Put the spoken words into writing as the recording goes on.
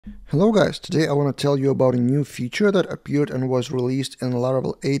Hello guys, today I want to tell you about a new feature that appeared and was released in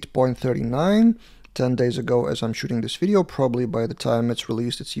Laravel 8.39 10 days ago as I'm shooting this video. Probably by the time it's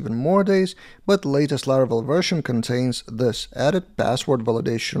released it's even more days, but the latest Laravel version contains this added password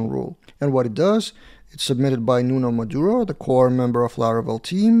validation rule. And what it does, it's submitted by Nuno Maduro, the core member of Laravel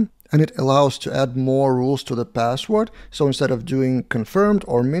team, and it allows to add more rules to the password. So instead of doing confirmed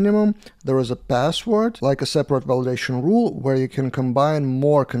or minimum, there is a password, like a separate validation rule, where you can combine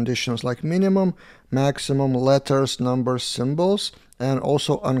more conditions like minimum, maximum, letters, numbers, symbols, and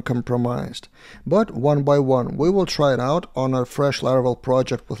also uncompromised. But one by one, we will try it out on a fresh Laravel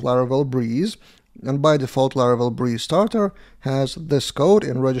project with Laravel Breeze. And by default, Laravel Breeze Starter has this code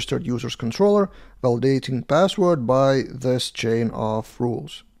in registered users controller, validating password by this chain of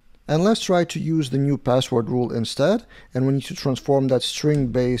rules. And let's try to use the new password rule instead, and we need to transform that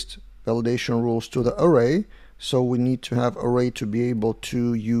string-based validation rules to the array. So we need to have array to be able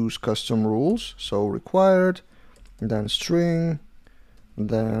to use custom rules. So required, then string,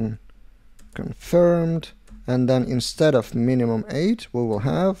 then confirmed, and then instead of minimum 8, we will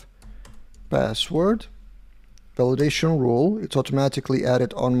have password validation rule. It's automatically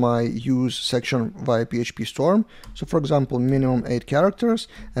added on my use section via PHP Storm. So for example, minimum 8 characters,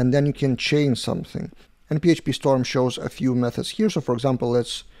 and then you can change something. And PHP Storm shows a few methods here. So for example,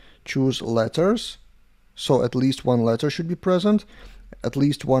 let's choose letters. So at least one letter should be present, at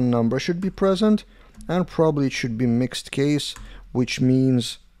least one number should be present, and probably it should be mixed case, which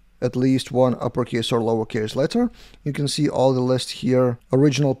means at least one uppercase or lowercase letter. You can see all the list here,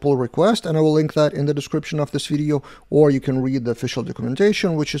 original pull request, and I will link that in the description of this video, or you can read the official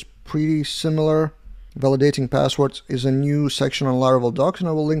documentation, which is pretty similar. Validating passwords is a new section on Laravel docs, and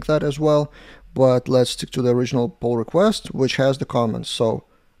I will link that as well, but let's stick to the original pull request, which has the comments. So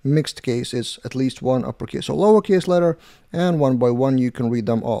mixed case is at least one uppercase or lowercase letter, and one by one you can read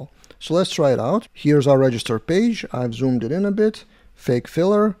them all. So let's try it out. Here's our register page. I've zoomed it in a bit, fake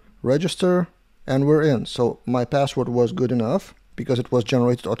filler, register, and we're in. So my password was good enough because it was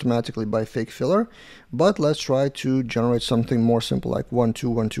generated automatically by fake filler. But let's try to generate something more simple like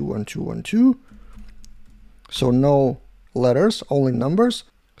 12121212. So no letters, only numbers.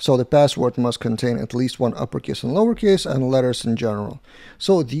 So the password must contain at least one uppercase and lowercase and letters in general.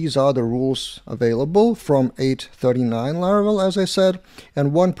 So these are the rules available from 8.39 Laravel, as I said.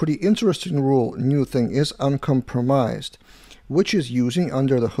 And one pretty interesting rule, new thing, is uncompromised, which is using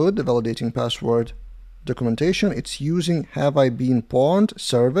under the hood, the validating password documentation. It's using have I been pawned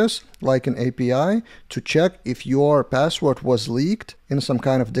service, like an API, to check if your password was leaked in some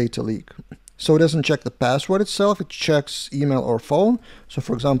kind of data leak. So it doesn't check the password itself, it checks email or phone. So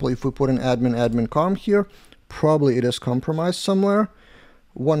for example, if we put in admin.com here, probably it is compromised somewhere.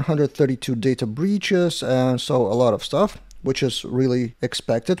 132 data breaches, and so a lot of stuff, which is really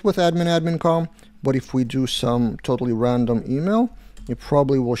expected with admin.com. But if we do some totally random email, it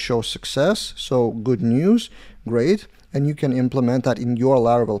probably will show success. So good news, great. And you can implement that in your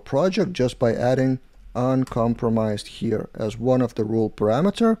Laravel project just by adding uncompromised here as one of the rule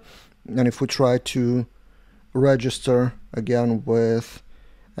parameter. And if we try to register again with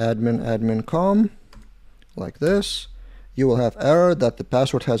admin.com like this, you will have error that the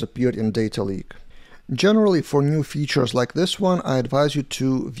password has appeared in data leak. Generally, for new features like this one, I advise you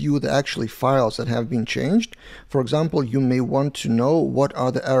to view the actually files that have been changed. For example, you may want to know what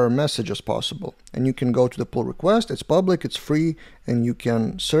are the error messages possible. And you can go to the pull request, it's public, it's free, and you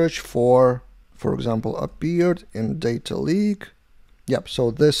can search for example, appeared in data leak. Yep,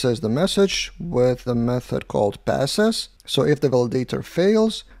 so this is the message with the method called passes. So if the validator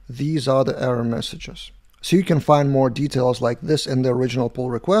fails, these are the error messages. So you can find more details like this in the original pull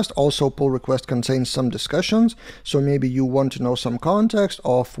request. Also, pull request contains some discussions. So maybe you want to know some context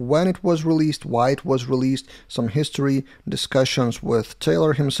of when it was released, why it was released, some history, discussions with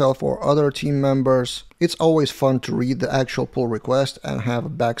Taylor himself or other team members. It's always fun to read the actual pull request and have a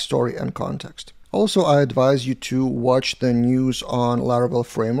backstory and context. Also, I advise you to watch the news on Laravel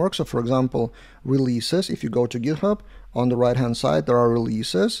framework. So for example, releases. If you go to GitHub, on the right hand side there are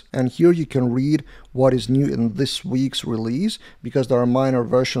releases, and here you can read what is new in this week's release, because there are minor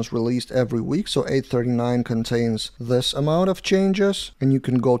versions released every week. So 8.39 contains this amount of changes, and you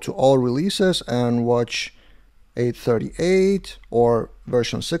can go to all releases and watch 8.38, or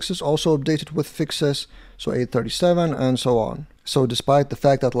version 6 is also updated with fixes, so 8.37 and so on. So despite the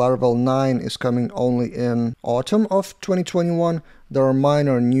fact that Laravel 9 is coming only in autumn of 2021, there are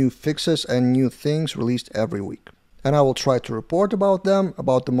minor new fixes and new things released every week. and I will try to report about them,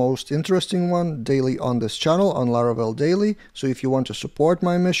 about the most interesting one, daily on this channel, on Laravel Daily. So if you want to support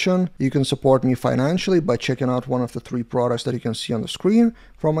my mission, you can support me financially by checking out one of the 3 products that you can see on the screen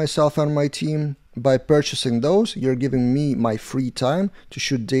from myself and my team. By purchasing those, you're giving me my free time to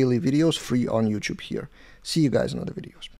shoot daily videos free on YouTube here. See you guys in other videos.